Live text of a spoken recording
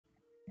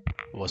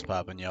What's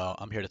poppin', y'all?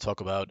 I'm here to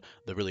talk about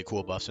the really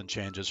cool buffs and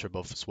changes for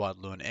both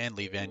Swadloon and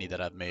Leavanny that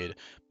I've made.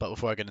 But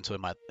before I get into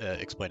my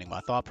explaining my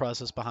thought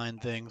process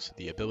behind things,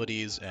 the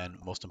abilities, and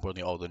most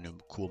importantly, all the new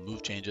cool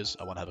move changes,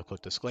 I want to have a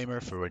quick disclaimer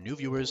for new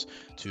viewers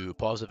to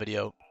pause the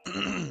video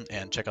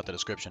and check out the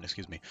description.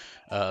 Excuse me.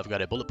 I've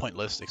got a bullet point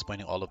list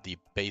explaining all of the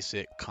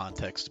basic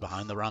context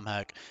behind the ROM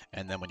hack,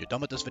 and then when you're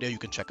done with this video, you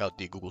can check out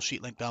the Google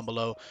Sheet link down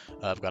below.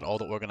 I've got all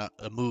the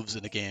moves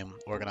in the game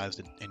organized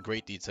in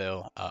great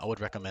detail. I would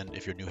recommend,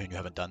 if you're new here and you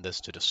haven't done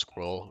this, to just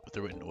scroll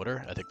through it in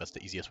order. I think that's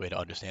the easiest way to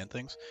understand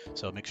things.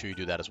 So make sure you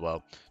do that as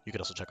well. You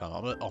can also check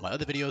out all my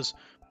other videos.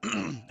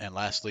 And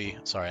lastly,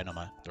 sorry, I know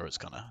my throat is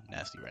kind of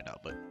nasty right now,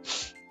 but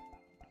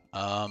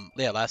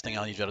yeah, last thing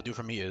I need you to do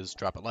for me is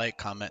drop a like,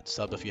 comment,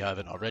 sub if you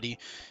haven't already,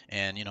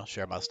 and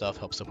share my stuff,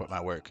 help support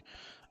my work.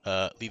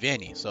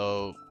 Leavanny.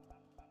 So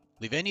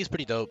Leavanny is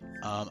pretty dope.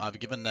 I've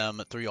given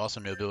them 3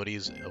 awesome new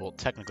abilities. Well,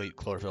 technically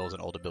Chlorophyll is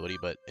an old ability,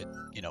 but it,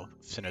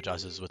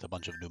 synergizes with a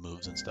bunch of new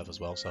moves and stuff as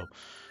well. So,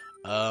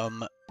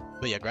 um,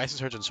 but yeah, Grassy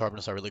Surge and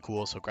Sharpness are really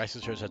cool. So Grassy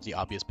Surge has the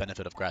obvious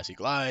benefit of Grassy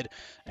Glide,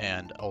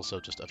 and also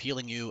just of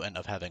healing you and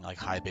of having like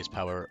high base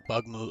power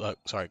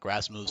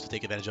grass moves to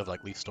take advantage of,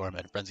 like Leaf Storm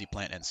and Frenzy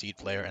Plant and Seed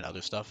Flare and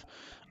other stuff,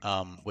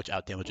 which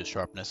out damages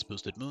Sharpness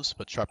boosted moves.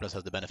 But Sharpness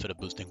has the benefit of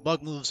boosting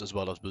bug moves as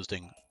well as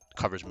boosting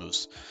coverage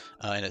moves,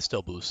 and it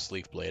still boosts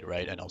Leaf Blade,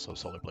 right, and also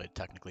Solar Blade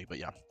technically. But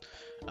yeah,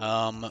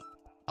 um,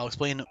 I'll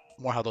explain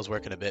more how those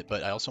work in a bit,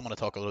 but I also want to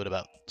talk a little bit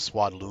about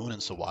Swadloon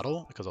and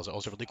Swaddle, because those are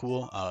also really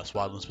cool.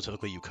 Swadloon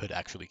specifically, you could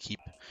actually keep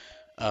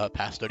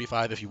past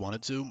 35 if you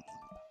wanted to.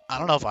 I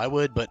don't know if I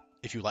would, but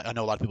if you like, I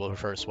know a lot of people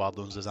prefer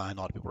Swadloon's design. A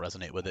lot of people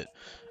resonate with it.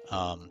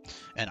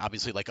 And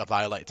obviously, like a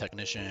Violet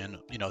Technician,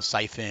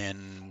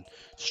 Siphon,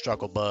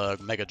 Struggle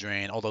Bug, Mega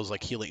Drain, all those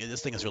like healing.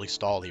 This thing is really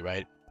stally,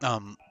 right?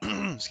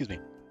 Excuse me.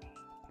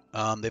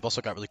 They've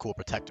also got really cool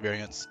Protect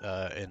variants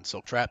in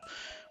Silk Trap,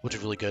 which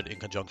is really good in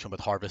conjunction with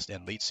Harvest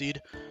and Leech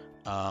Seed.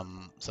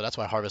 So that's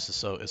why Harvest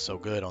is so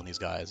good on these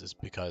guys, is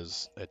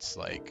because it's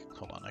like,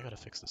 hold on, I gotta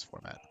fix this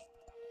format.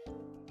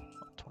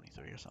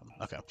 23 or something.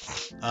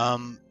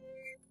 Okay.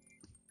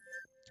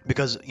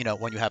 Because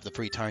when you have the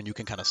free turn, you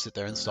can kind of sit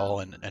there, install,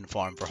 and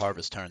farm for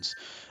harvest turns.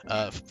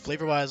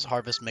 Flavor-wise,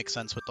 harvest makes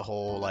sense with the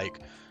whole like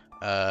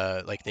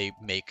they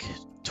make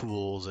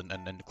tools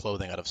and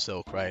clothing out of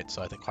silk, right?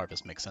 So I think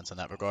harvest makes sense in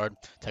that regard.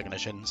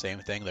 Technician, same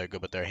thing. They're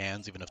good with their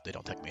hands, even if they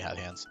don't technically have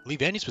hands.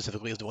 Leavanny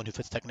specifically is the one who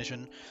fits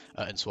technician.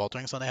 In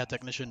Sweltering Sun they had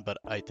technician, but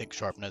I think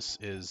sharpness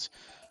is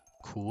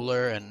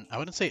cooler, and I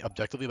wouldn't say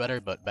objectively better,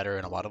 but better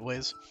in a lot of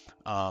ways.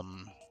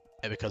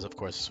 And because of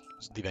course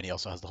Leavanny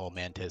also has the whole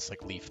mantis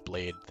like leaf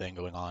blade thing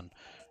going on.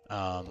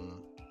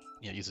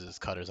 Uses his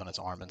cutters on its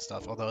arm and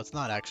stuff. Although it's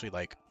not actually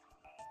like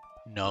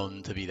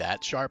known to be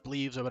that sharp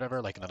leaves or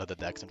whatever. Like none of the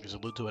decks entries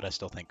allude to it. I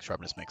still think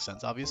sharpness makes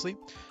sense, obviously.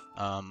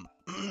 Um,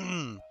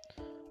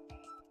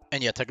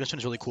 And yeah, Technician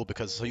is really cool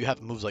because so you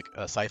have moves like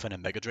Siphon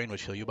and Mega Drain,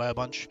 which heal you by a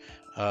bunch.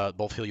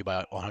 Both heal you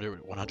by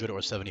 100 or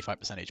 75%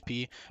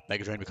 HP.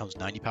 Mega Drain becomes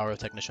 90 power of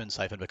Technician.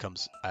 Siphon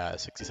becomes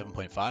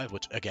 67.5,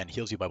 which again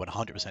heals you by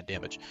 100%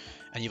 damage.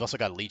 And you've also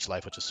got Leech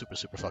Life, which is super,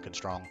 super fucking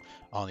strong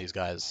on these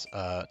guys.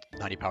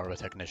 90 power of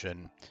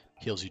Technician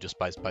heals you just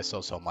by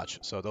so much.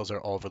 So those are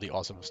all really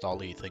awesome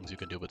stally things you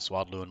can do with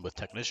Swadloon with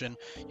Technician.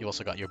 You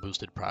also got your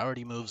boosted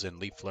priority moves in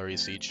Leaf Flurry,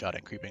 Seed Shot,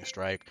 and Creeping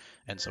Strike,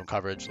 and some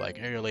coverage like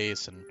Aerial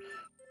Ace and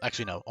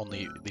actually, no,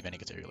 only Leavanny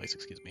gets aerial ace,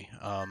 excuse me.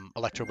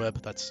 Electro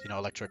Web, that's,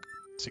 electric,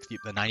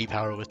 90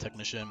 power with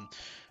Technician.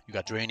 You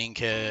got Draining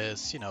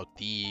Kiss,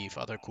 Thief,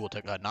 other cool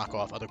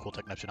knockoff, other cool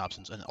Technician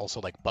options, and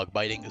also like Bug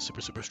Biting is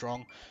super, super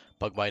strong.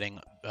 Bug Biting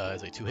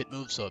is a 2-hit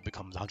move, so it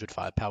becomes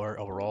 105 power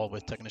overall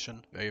with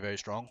Technician. Very, very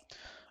strong.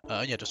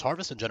 Yeah, just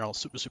Harvest in general,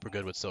 super, super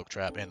good with Silk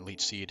Trap and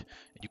Leech Seed.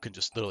 You can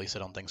just literally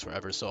sit on things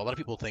forever. So a lot of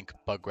people think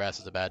Bug Grass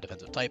is a bad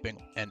defensive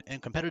typing, and in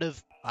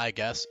competitive, I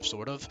guess,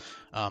 sort of.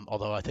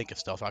 Although I think if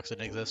Stealth Rocks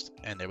didn't exist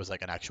and there was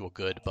like an actual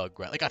good Bug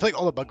Grass, like I feel like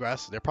all the Bug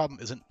Grass, their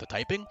problem isn't the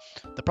typing.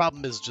 The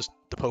problem is just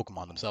the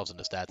Pokemon themselves and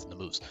the stats and the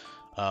moves.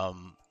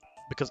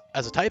 Because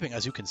as a typing,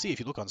 as you can see, if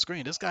you look on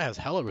screen, this guy has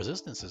hella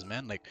resistances,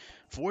 man. Like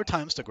 4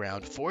 times to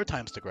ground, 4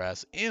 times to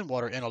grass, and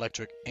water, and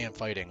electric, and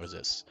fighting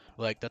resists.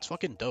 Like, that's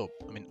fucking dope.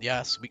 I mean,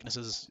 yes,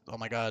 weaknesses, oh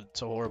my god,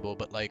 so horrible,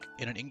 but like,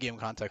 in an in-game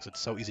context, it's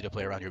so easy to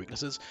play around your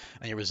weaknesses,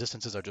 and your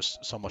resistances are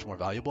just so much more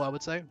valuable, I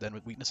would say, than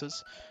with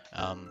weaknesses.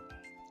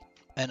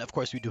 And of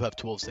course, you do have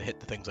tools to hit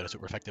the things that are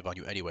super effective on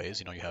you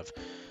anyways. You have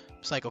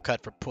Psycho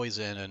Cut for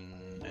poison,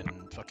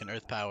 and fucking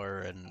Earth Power,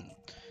 and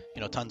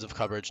tons of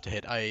coverage to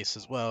hit ice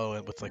as well,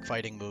 and with like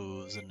fighting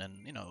moves, and then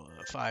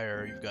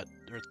fire. You've got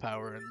Earth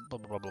Power and blah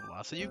blah blah blah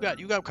blah. So you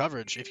got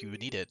coverage if you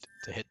need it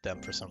to hit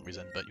them for some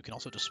reason, but you can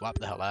also just swap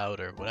the hell out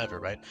or whatever,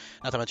 right?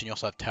 Not to mention you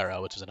also have Terra,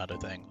 which is another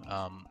thing.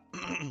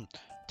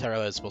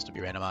 Terra is supposed to be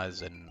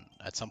randomized, and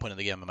at some point in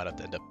the game I might have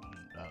to end up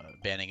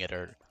banning it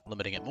or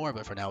limiting it more,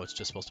 but for now it's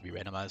just supposed to be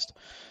randomized,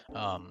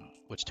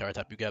 which Terra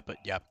type you get. But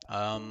yeah.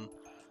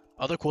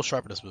 Other cool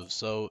sharpness moves.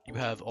 So you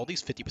have all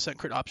these 50%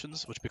 crit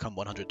options, which become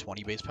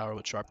 120 base power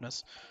with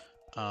sharpness.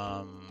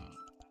 Um,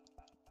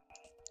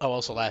 Oh,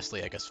 also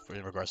lastly, I guess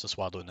in regards to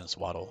Swaddle and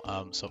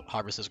Swaddle, so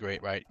Harvest is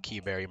great, right? Key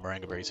Berry,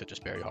 Moringa Berry, Citrus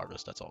Berry,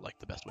 Harvest. That's all like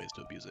the best ways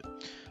to abuse it.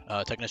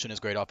 Technician is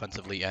great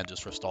offensively and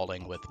just for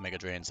stalling with Mega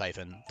Drain,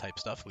 Siphon type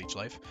stuff, Leech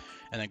Life.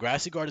 And then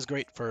Grassy Guard is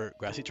great for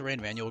grassy terrain,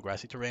 manual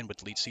grassy terrain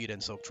with Leech Seed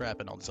and Silk Trap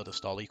and all this other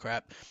stally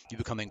crap. You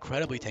become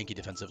incredibly tanky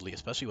defensively,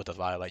 especially with the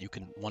Violet. You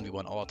can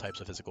 1v1 all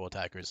types of physical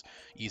attackers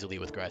easily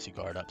with Grassy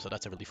Guard up, so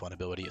that's a really fun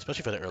ability,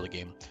 especially for the early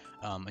game.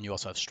 And you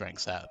also have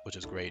Strength Sap, which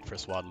is great for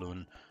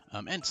Swadloon.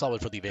 And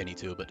solid for Leavanny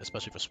too, but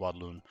especially for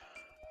Swadloon.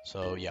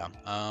 So yeah.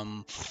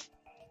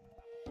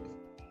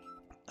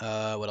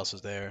 What else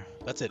is there?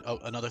 That's it. Oh,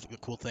 another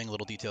cool thing,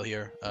 little detail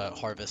here.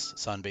 Harvest,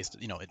 sun-based.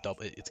 You know,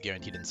 it's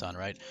guaranteed in sun,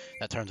 right?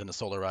 That turns into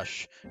Solar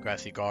Rush.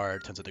 Grassy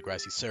Guard turns into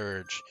Grassy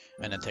Surge,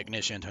 and then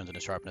Technician turns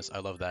into Sharpness. I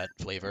love that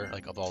flavor,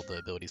 like of all the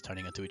abilities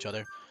turning into each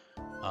other.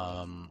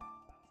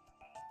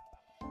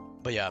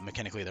 But yeah,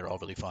 mechanically they're all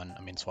really fun.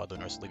 I mean,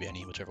 Swadloon or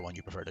Leavanny, whichever one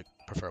you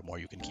prefer more,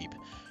 you can keep.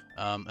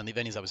 And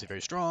Leavanny is obviously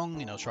very strong.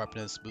 You know,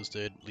 Sharpness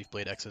boosted, Leaf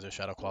Blade, X-Scissor,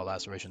 Shadow Claw,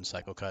 Laceration,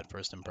 Psycho Cut,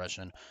 First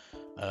Impression,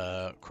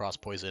 Cross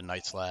Poison,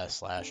 Night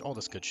Slash, all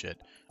this good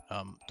shit.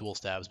 Dual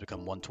stabs become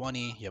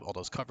 120. You have all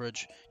those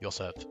coverage. You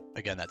also have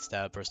again that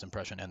stab, First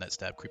Impression, and that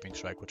stab, Creeping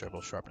Strike, which are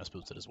both Sharpness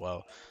boosted as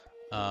well.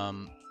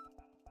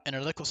 And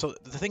so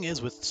the thing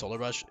is with Solar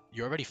Rush,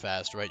 you're already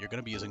fast, right? You're going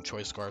to be using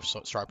Choice Scarf,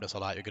 Sharpness a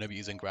lot. You're going to be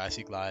using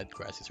Grassy Glide,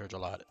 Grassy Surge a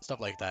lot, stuff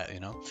like that, you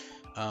know?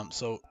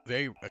 So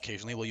very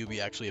occasionally will you be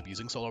actually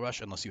abusing Solar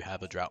Rush unless you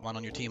have a Droughtmon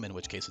on your team, in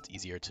which case it's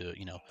easier to,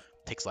 you know,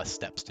 takes less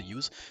steps to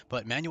use.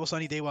 But Manual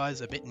Sunny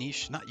Day-wise, a bit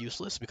niche, not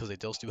useless, because they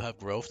still do have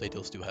Growth, they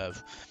still do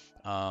have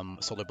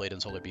Solar Blade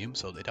and Solar Beam,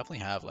 so they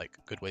definitely have like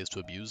good ways to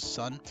abuse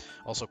Sun.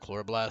 Also,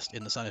 Chloroblast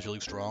in the Sun is really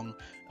strong,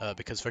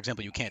 because for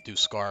example, you can't do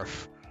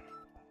Scarf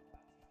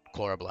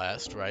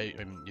Chloroblast, right?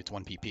 I mean, it's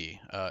 1 PP.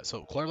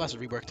 So Chloroblast is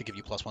reworked to give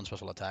you +1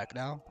 special attack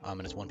now,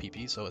 and it's 1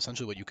 PP. So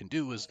essentially what you can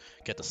do is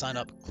get the sign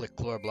up, click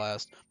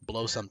Chloroblast,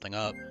 blow something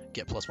up,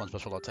 get +1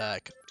 special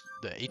attack.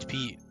 The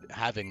HP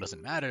having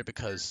doesn't matter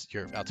because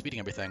you're outspeeding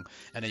everything,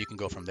 and then you can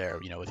go from there,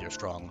 you know, with your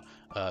strong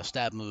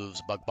stab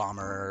moves, Bug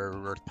Bomber,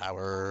 Earth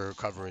Power,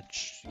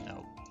 coverage, you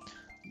know,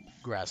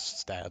 grass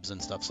stabs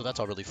and stuff. So that's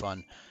all really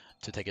fun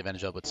to take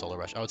advantage of with Solar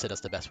Rush. I would say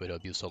that's the best way to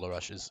abuse Solar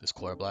Rush is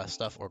Chloroblast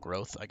stuff or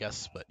Growth, I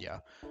guess. But yeah,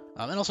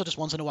 and also just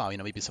once in a while, you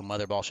know, maybe some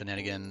Weather Ball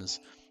shenanigans.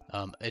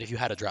 And if you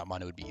had a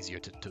Droughtmon, it would be easier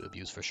to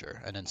abuse for sure.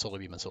 And then Solar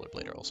Beam and Solar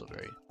Blade are also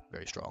very,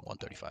 very strong,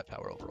 135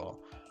 power overall.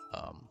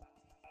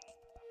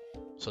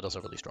 So those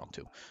are really strong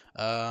too.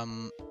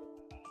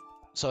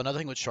 So another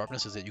thing with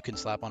Sharpness is that you can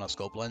slap on a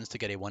Scope Lens to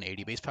get a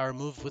 180 base power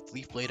move with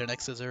Leaf Blade and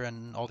X-Scissor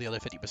and all the other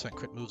 50%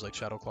 crit moves like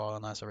Shadow Claw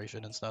and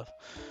Laceration and stuff.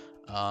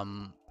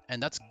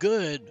 And that's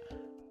good,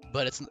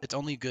 but it's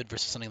only good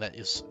versus something that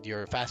is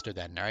you're faster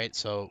than, right?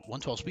 So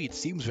 112 speed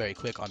seems very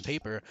quick on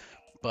paper,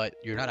 but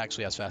you're not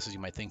actually as fast as you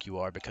might think you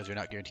are because you're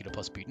not guaranteed a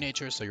plus speed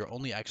nature, so you're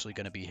only actually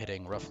going to be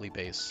hitting roughly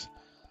base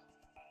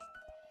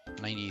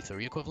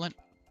 93 equivalent?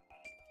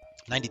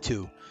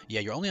 92. Yeah,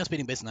 you're only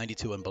outspeeding base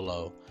 92 and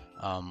below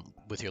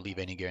with your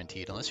Leavanny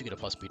guaranteed. Unless you get a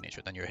plus speed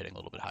nature, then you're hitting a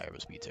little bit higher of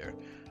a speed tier.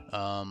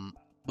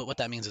 But what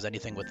that means is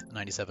anything with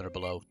 97 or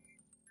below,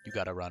 you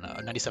gotta run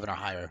 97 or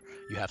higher.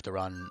 You have to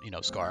run, you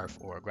know, Scarf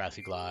or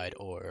Grassy Glide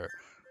or,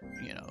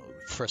 you know,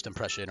 First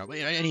Impression or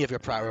any of your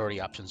priority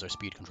options or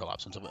speed control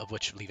options, of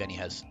which Leavanny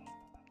has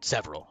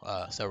several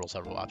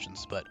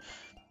options. But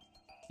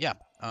yeah,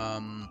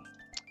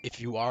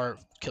 if you are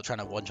trying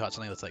to one-shot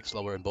something that's like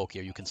slower and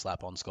bulkier, you can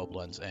slap on Scope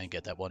Lens and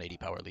get that 180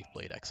 power Leaf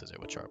Blade, X-Scissor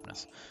with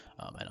Sharpness,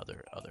 and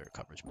other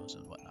coverage moves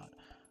and whatnot.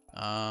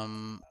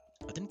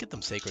 I didn't get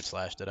them Sacred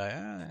Slash, did I?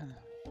 I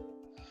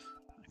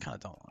kind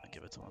of don't want to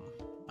give it to them.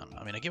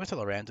 I mean, I give it to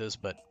Lorantis,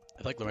 but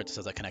I feel like Lorantis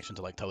has that connection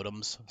to like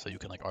totems, so you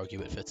can like argue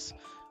it fits.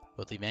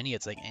 With Leavanny,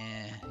 it's like,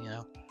 you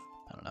know,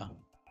 I don't know.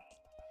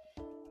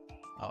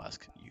 I'll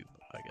ask you,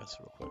 I guess,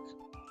 real quick.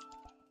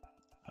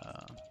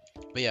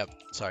 But yeah,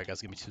 sorry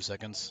guys, give me 2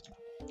 seconds.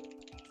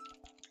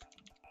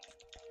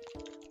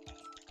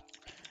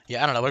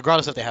 Yeah, I don't know.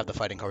 Regardless if they have the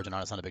fighting coverage or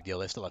not, it's not a big deal.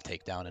 They still have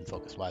takedown and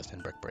focus blast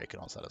and brick break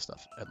and all this other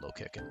stuff, and low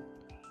kick and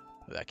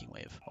vacuum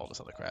wave, all this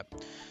other crap.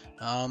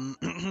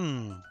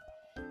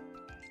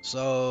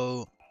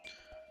 So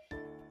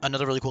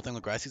another really cool thing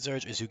with Grassy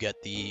Surge is you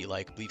get the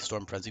like Leaf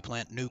Storm Frenzy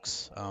Plant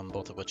nukes,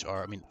 both of which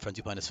are, I mean,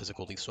 Frenzy Plant is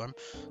physical Leaf Storm,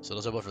 so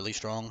those are both really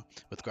strong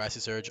with Grassy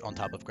Surge on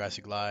top of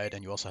Grassy Glide,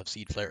 and you also have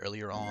Seed Flare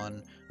earlier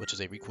on, which is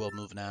a recoil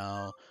move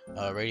now.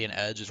 Radiant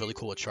Edge is really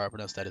cool with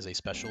Sharpness. That is a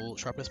special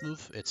Sharpness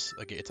move. It's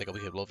like a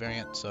weak hit blow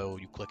variant, so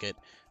you click it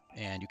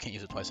and you can't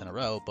use it twice in a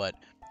row, but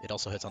it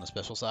also hits on the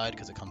special side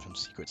because it comes from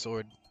Secret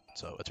Sword,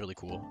 so it's really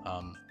cool.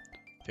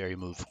 Fairy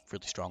move,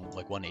 really strong,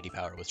 like 180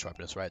 power with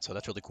Sharpness, right? So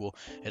that's really cool.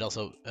 It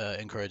also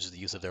encourages the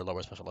use of their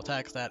lower special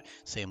attack stat.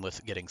 Same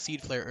with getting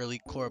Seed Flare early,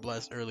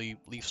 Chloroblast early,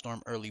 Leaf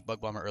Storm early, Bug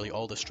Bomber early.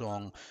 All the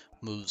strong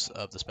moves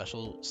of the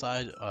special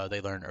side, they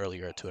learn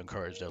earlier to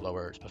encourage their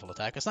lower special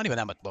attack. It's not even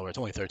that much lower. It's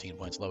only 13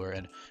 points lower.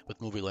 And with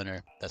Move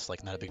Relearner, that's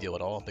like not a big deal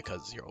at all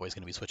because you're always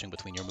going to be switching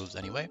between your moves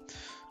anyway.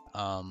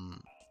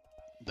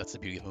 That's the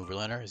beauty of Mover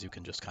Learner, is you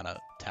can just kind of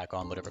tack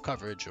on whatever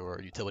coverage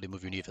or utility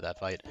move you need for that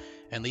fight.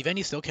 And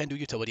Leavanny still can do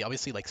utility.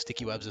 Obviously, like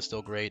sticky webs is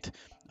still great,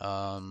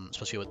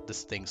 especially with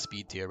this thing's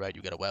speed tier, right?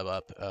 You get a web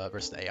up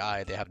versus the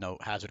AI. They have no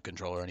hazard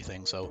control or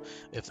anything, so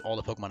if all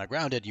the Pokemon are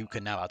grounded, you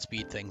can now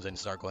outspeed things and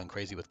start going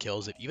crazy with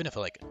kills. Even if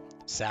like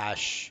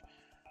Sash,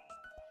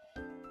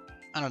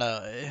 I don't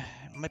know.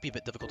 It might be a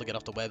bit difficult to get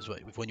off the webs, but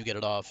when you get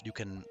it off, you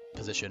can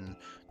position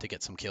to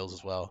get some kills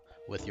as well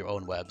with your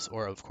own webs,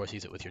 or of course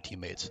use it with your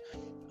teammates.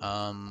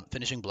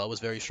 Finishing blow is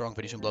very strong.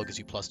 Finishing blow gives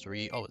you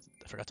 +3. Oh,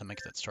 I forgot to make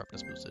that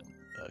sharpness boosted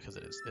because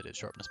it is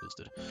sharpness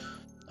boosted.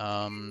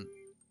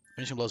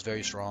 Finishing blow is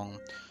very strong.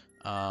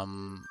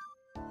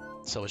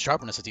 So with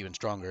sharpness, it's even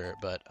stronger.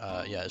 But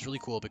yeah, it's really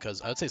cool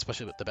because I would say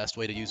especially the best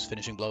way to use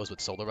finishing blow is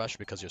with Solar Rush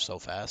because you're so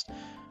fast.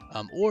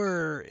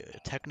 Or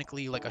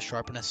technically like a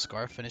sharpness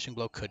scarf finishing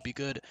blow could be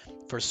good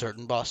for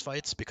certain boss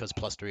fights because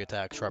 +3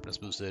 attack, sharpness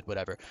boosted,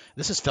 whatever.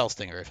 This is Fell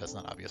Stinger if that's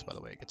not obvious, by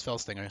the way. It's Fell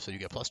Stinger, so you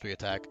get +3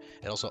 attack.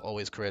 It also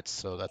always crits,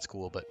 so that's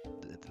cool. But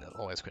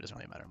always crit doesn't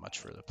really matter much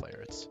for the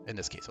player. It's in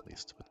this case at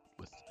least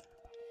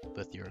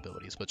with your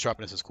abilities. But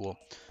sharpness is cool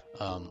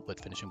with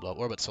finishing blow,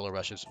 or with Solar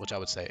Rushes, which I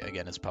would say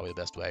again is probably the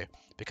best way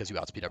because you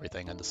outspeed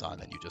everything in the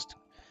sun and you just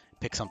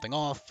pick something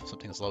off,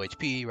 something that's low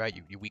HP, right?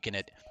 You weaken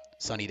it,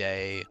 Sunny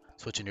Day,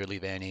 switch in your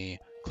Leavanny,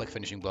 click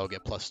finishing blow,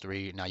 get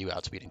 +3. Now you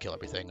outspeed and kill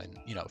everything, and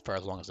for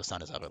as long as the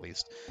sun is out at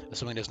least.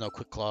 Assuming there's no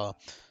quick claw,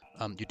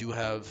 you do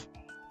have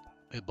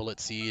a Bullet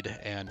Seed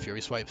and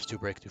Fury Swipes to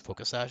break through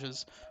focus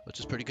sashes, which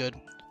is pretty good.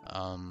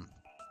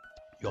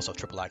 You also have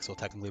triple axle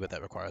technically, but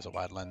that requires a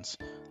wide lens,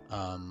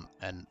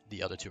 and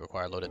the other two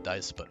require loaded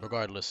dice. But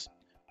regardless,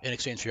 in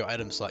exchange for your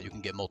item slot, you can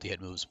get multi-hit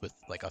moves with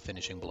like a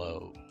finishing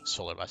blow,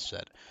 Solar Rush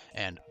set,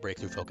 and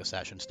breakthrough focus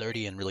sash and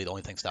sturdy. And really, the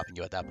only thing stopping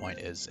you at that point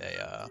is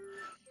a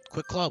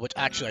quick claw, which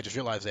actually I just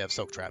realized they have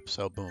soak trap.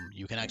 So boom,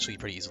 you can actually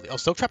pretty easily. Oh,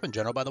 soak trap in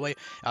general, by the way,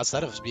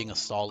 outside of being a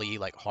stally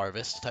like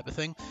harvest type of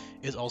thing,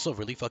 is also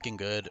really fucking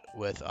good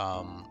with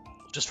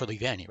just for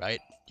Leavanny,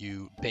 right?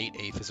 You bait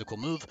a physical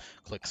move,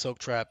 click soak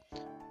trap,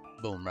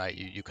 boom, right?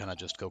 You kind of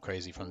just go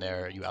crazy from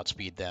there. You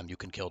outspeed them. You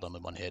can kill them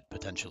in one hit,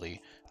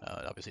 potentially.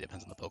 It obviously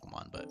depends on the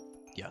Pokemon, but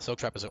yeah, Soak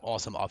Trap is an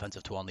awesome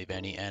offensive tool on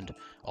Leavanny, and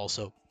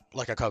also,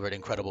 like I covered,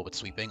 incredible with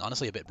sweeping.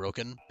 Honestly, a bit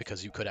broken,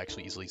 because you could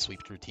actually easily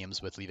sweep through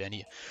teams with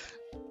Leavanny.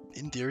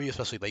 In theory,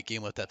 especially late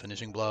game with that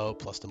finishing blow,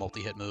 plus the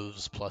multi-hit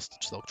moves, plus the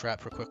Soak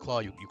Trap for Quick Claw,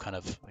 you kind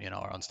of,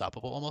 are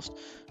unstoppable almost.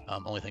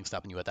 Only thing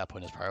stopping you at that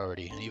point is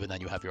priority, and even then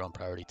you have your own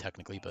priority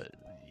technically, but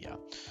yeah.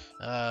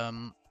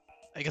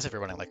 I guess if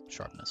you're running like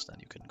sharpness, then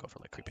you can go for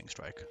like creeping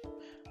strike.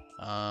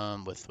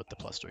 With the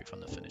 +3 from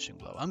the finishing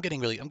blow. I'm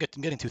getting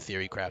too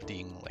theory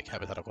crafting, like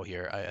hypothetical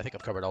here. I think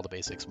I've covered all the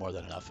basics more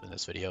than enough in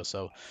this video.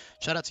 So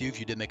shout out to you if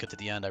you did make it to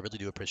the end. I really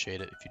do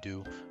appreciate it if you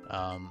do.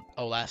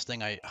 Oh, last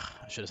thing I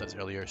should have said this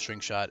earlier. String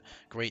Shot,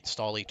 great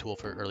stally tool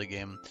for early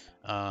game.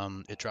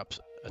 It drops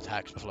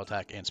attack, special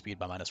attack, and speed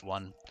by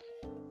 -1.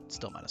 It's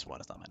still -1.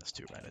 It's not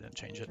 -2, right? I didn't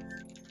change it.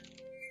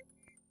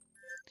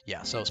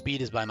 Yeah, so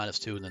speed is by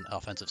 -2, and then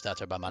offensive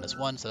stats are by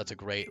 -1, so that's a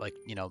great, like,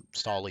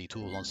 stally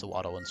tool on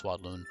Swaddle and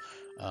Swadloon.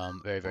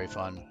 Very, very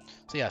fun.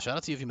 So yeah, shout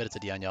out to you if you made it to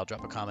the end, y'all.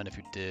 Drop a comment if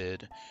you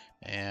did,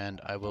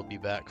 and I will be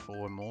back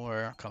for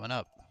more coming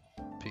up.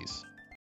 Peace.